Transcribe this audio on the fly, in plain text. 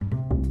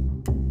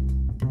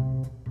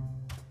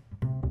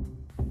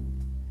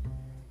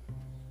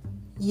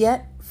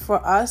Yet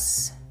for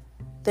us,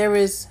 there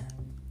is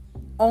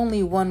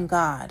only one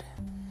God,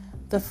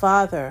 the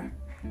Father,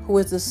 who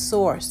is the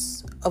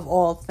source of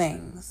all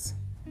things.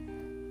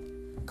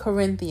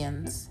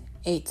 Corinthians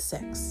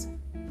 8:6.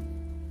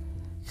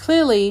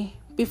 Clearly,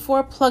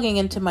 before plugging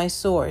into my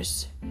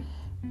source,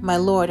 my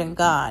Lord and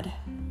God,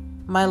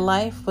 my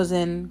life was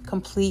in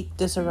complete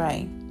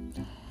disarray.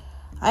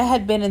 I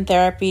had been in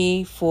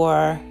therapy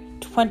for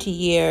 20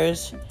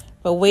 years,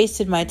 but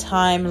wasted my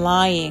time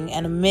lying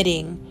and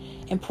omitting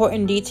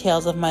important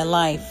details of my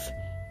life,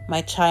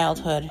 my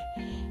childhood,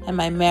 and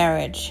my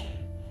marriage,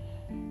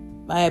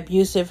 my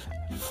abusive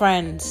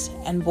friends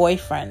and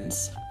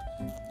boyfriends,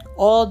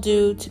 all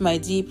due to my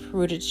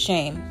deep-rooted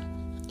shame.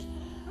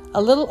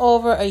 A little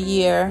over a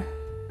year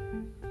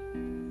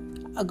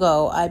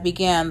ago, I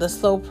began the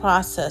slow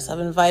process of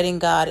inviting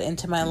God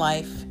into my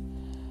life.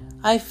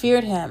 I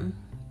feared Him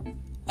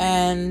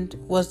and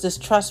was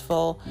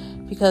distrustful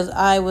because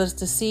I was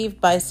deceived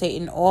by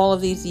Satan all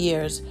of these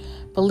years,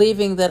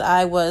 believing that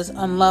I was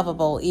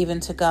unlovable even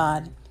to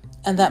God,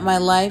 and that my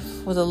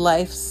life was a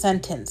life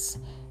sentence,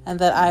 and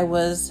that I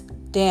was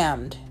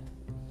damned,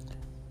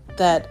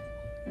 that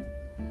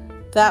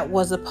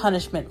was a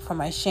punishment for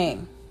my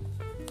shame.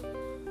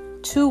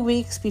 2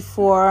 weeks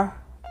before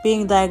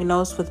being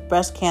diagnosed with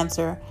breast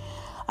cancer,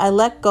 I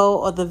let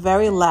go of the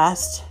very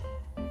last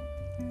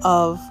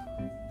of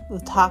the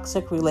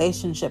toxic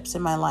relationships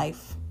in my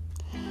life.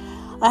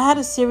 I had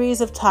a series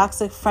of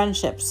toxic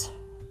friendships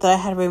that I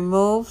had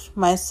removed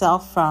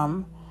myself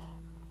from.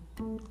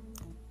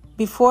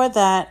 Before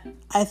that,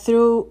 I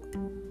threw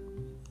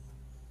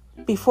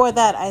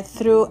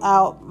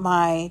out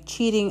my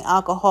cheating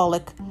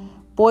alcoholic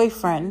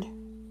boyfriend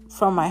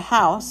from my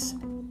house.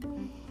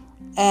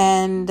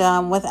 And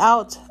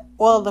without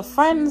all of the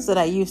friends that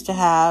I used to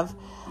have,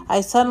 I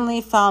suddenly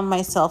found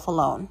myself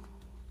alone.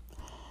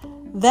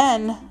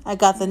 Then I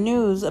got the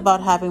news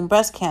about having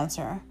breast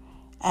cancer,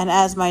 and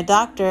as my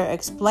doctor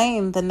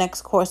explained the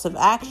next course of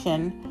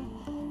action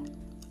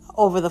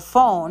over the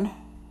phone,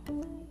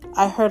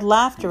 I heard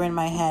laughter in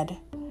my head.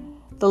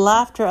 The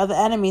laughter of the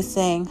enemy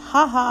saying,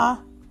 "Ha ha,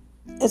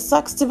 it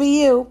sucks to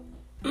be you.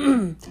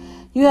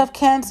 You have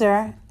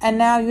cancer, and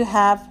now you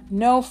have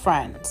no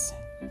friends."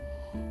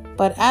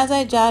 But as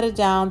I jotted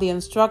down the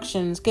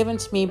instructions given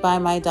to me by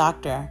my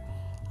doctor,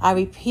 I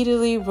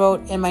repeatedly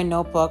wrote in my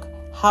notebook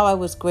how I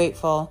was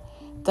grateful,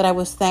 that I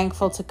was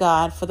thankful to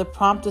God for the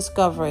prompt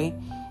discovery,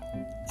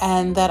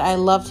 and that I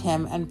loved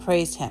Him and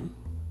praised Him.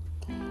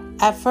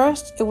 At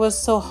first, it was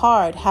so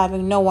hard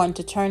having no one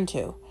to turn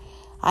to.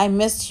 I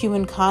missed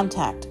human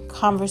contact,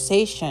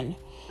 conversation,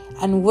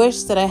 and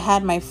wished that I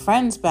had my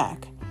friends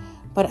back.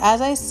 But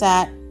as I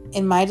sat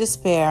in my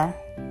despair,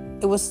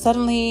 it was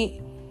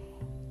suddenly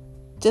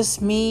just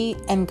me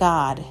and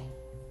God.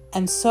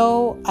 And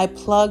so I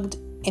plugged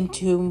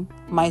into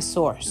my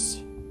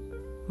source,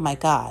 my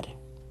God.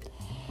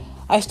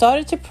 I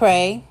started to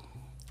pray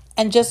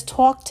and just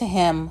talk to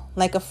Him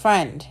like a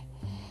friend.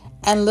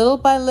 And little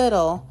by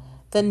little,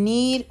 the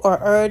need or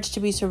urge to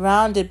be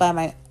surrounded by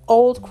my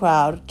old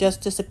crowd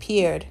just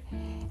disappeared.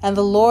 And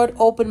the Lord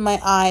opened my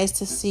eyes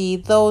to see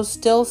those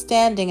still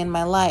standing in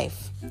my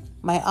life.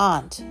 My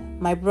aunt,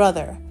 my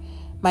brother,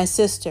 my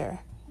sister,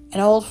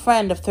 an old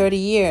friend of 30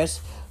 years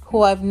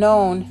who I've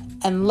known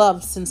and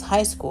loved since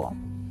high school.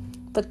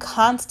 The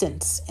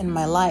constants in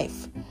my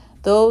life,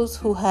 those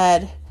who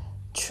had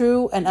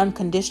true and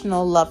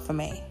unconditional love for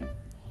me.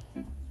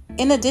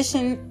 In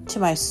addition to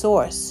my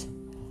source,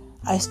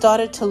 I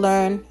started to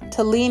learn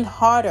to lean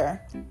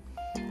harder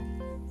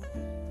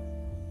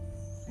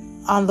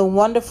on the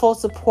wonderful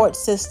support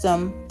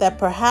system that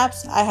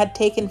perhaps I had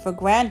taken for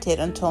granted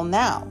until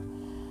now.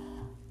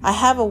 I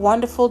have a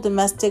wonderful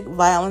domestic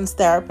violence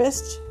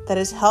therapist that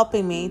is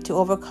helping me to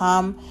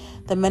overcome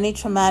the many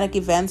traumatic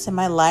events in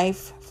my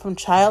life from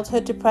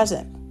childhood to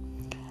present.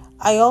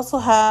 I also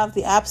have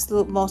the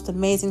absolute most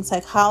amazing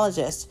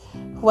psychologist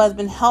who has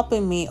been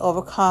helping me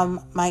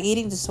overcome my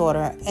eating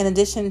disorder, in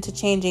addition to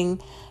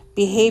changing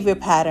behavior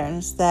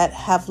patterns that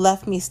have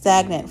left me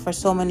stagnant for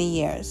so many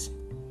years.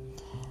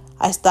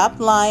 I stopped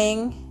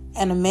lying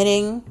and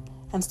omitting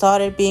and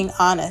started being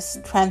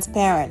honest,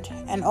 transparent,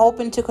 and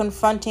open to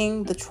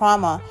confronting the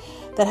trauma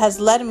that has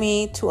led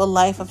me to a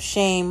life of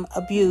shame,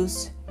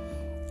 abuse,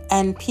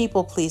 and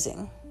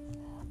people-pleasing.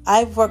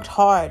 I've worked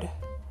hard.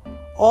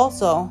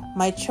 Also,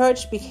 my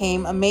church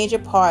became a major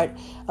part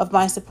of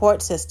my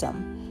support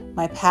system.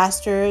 My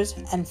pastors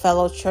and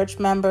fellow church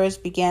members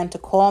began to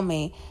call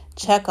me,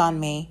 check on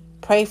me,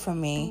 pray for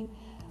me,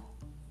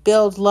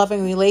 build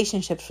loving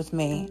relationships with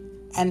me,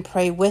 and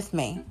pray with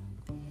me.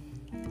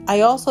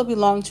 I also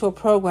belong to a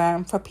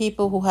program for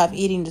people who have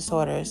eating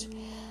disorders.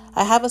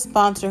 I have a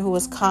sponsor who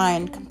is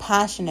kind,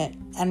 compassionate,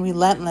 and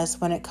relentless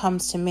when it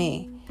comes to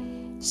me.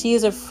 She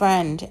is a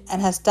friend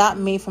and has stopped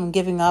me from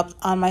giving up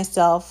on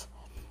myself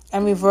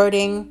and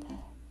reverting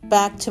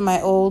back to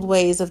my old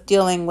ways of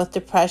dealing with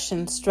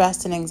depression,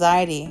 stress, and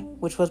anxiety,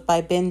 which was by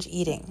binge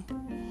eating.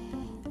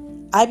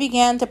 I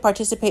began to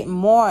participate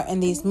more in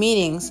these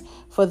meetings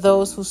for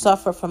those who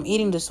suffer from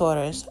eating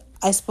disorders.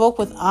 I spoke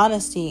with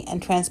honesty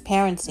and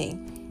transparency.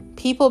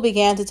 People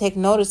began to take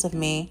notice of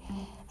me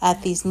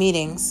at these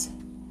meetings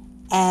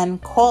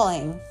and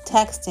calling,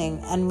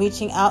 texting, and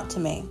reaching out to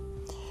me.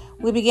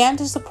 We began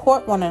to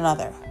support one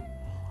another.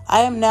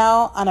 I am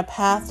now on a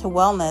path to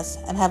wellness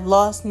and have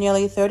lost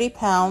nearly 30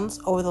 pounds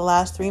over the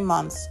last 3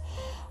 months,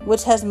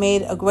 which has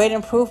made a great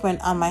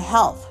improvement on my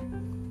health.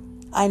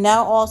 I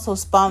now also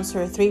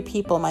sponsor 3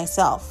 people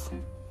myself.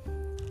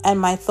 And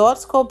my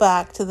thoughts go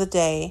back to the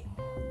day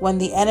when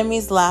the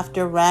enemy's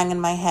laughter rang in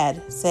my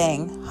head,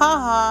 saying, "Ha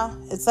ha,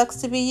 it sucks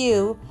to be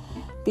you,"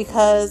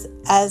 because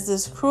as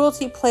this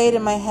cruelty played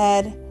in my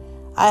head,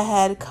 I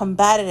had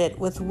combated it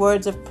with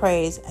words of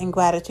praise and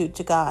gratitude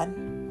to God.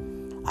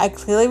 I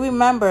clearly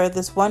remember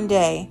this one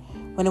day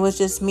when it was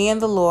just me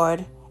and the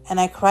Lord, and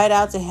I cried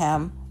out to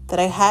Him that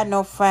I had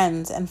no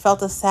friends and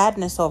felt a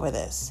sadness over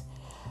this.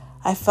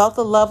 I felt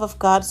the love of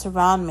God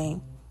surround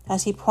me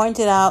as He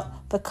pointed out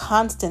the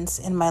constants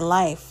in my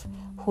life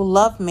who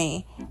love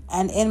me,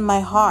 and in my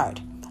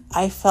heart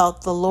I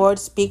felt the Lord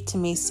speak to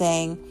me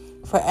saying,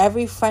 for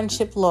every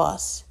friendship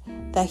lost,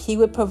 that He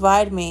would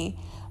provide me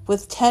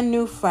with 10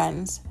 new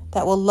friends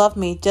that will love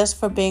me just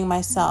for being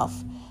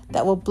myself,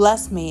 that will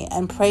bless me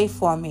and pray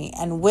for me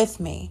and with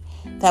me,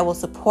 that will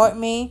support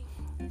me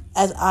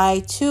as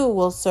I too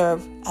will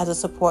serve as a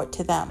support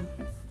to them.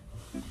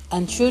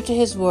 And true to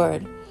His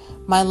word,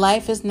 my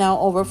life is now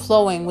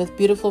overflowing with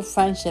beautiful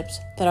friendships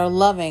that are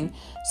loving,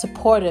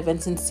 supportive,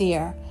 and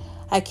sincere.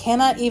 I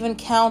cannot even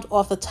count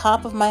off the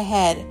top of my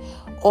head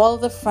all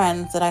of the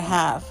friends that I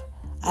have.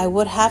 I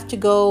would have to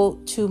go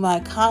to my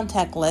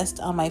contact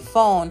list on my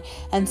phone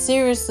and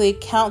seriously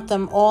count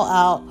them all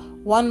out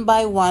one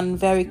by one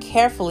very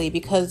carefully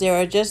because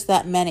there are just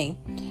that many.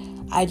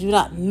 I do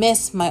not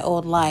miss my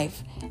old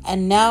life,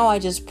 and now I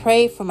just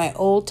pray for my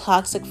old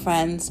toxic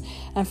friends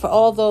and for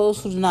all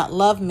those who do not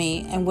love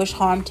me and wish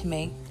harm to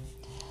me.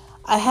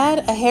 I had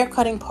a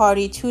haircutting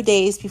party 2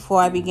 days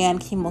before I began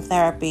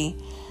chemotherapy.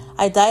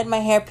 I dyed my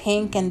hair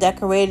pink and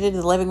decorated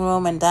the living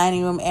room and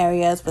dining room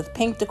areas with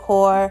pink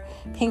decor,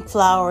 pink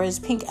flowers,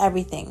 pink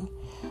everything.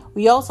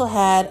 We also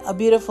had a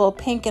beautiful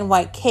pink and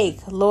white cake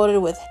loaded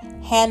with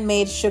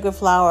handmade sugar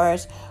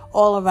flowers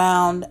all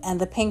around and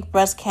the pink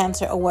breast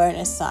cancer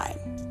awareness sign.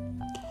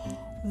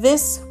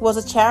 This was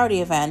a charity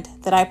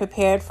event that I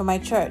prepared for my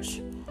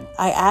church.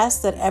 I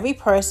asked that every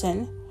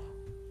person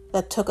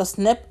that took a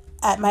snip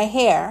at my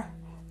hair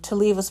to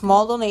leave a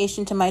small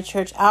donation to my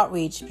church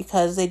outreach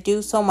because they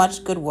do so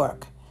much good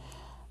work.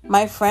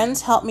 My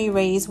friends helped me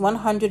raise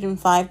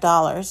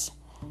 $105.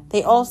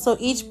 They also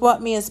each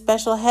brought me a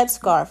special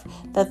headscarf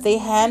that they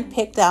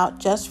hand-picked out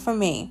just for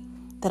me,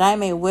 that I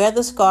may wear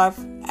the scarf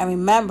and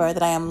remember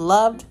that I am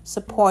loved,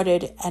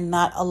 supported, and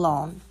not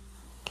alone.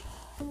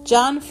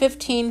 John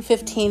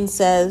 15:15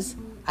 says,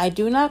 I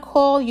do not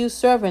call you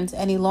servants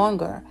any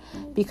longer,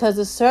 because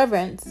the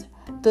servant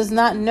does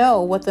not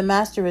know what the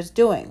master is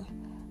doing.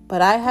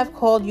 But I have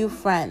called you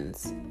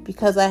friends,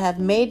 because I have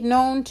made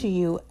known to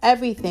you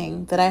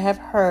everything that I have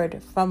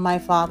heard from my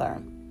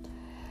Father.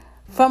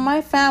 From my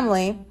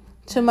family,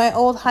 to my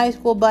old high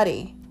school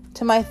buddy,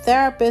 to my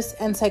therapist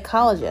and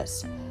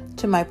psychologist,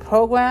 to my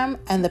program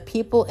and the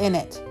people in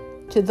it,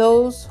 to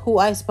those who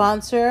I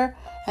sponsor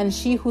and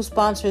she who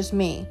sponsors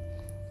me,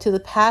 to the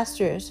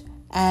pastors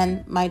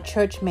and my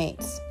church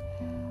mates.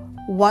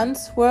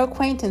 Once were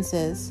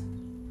acquaintances,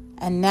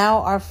 and now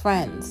are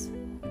friends.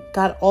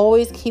 God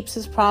always keeps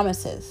His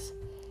promises.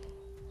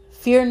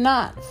 Fear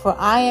not, for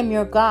I am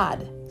your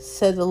God,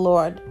 said the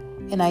Lord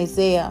in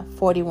Isaiah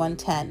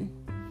 41:10.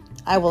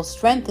 I will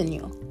strengthen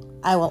you.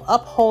 I will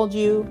uphold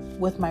you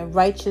with my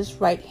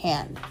righteous right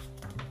hand.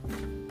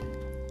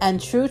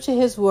 And true to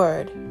His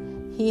word,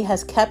 He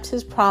has kept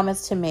His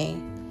promise to me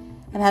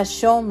and has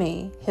shown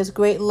me His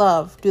great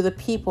love through the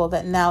people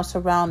that now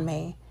surround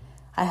me.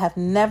 I have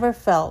never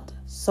felt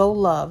so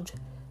loved,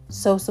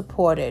 so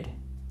supported,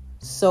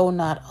 so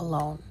not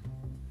alone.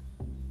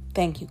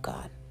 Thank you,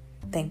 God.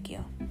 Thank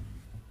you.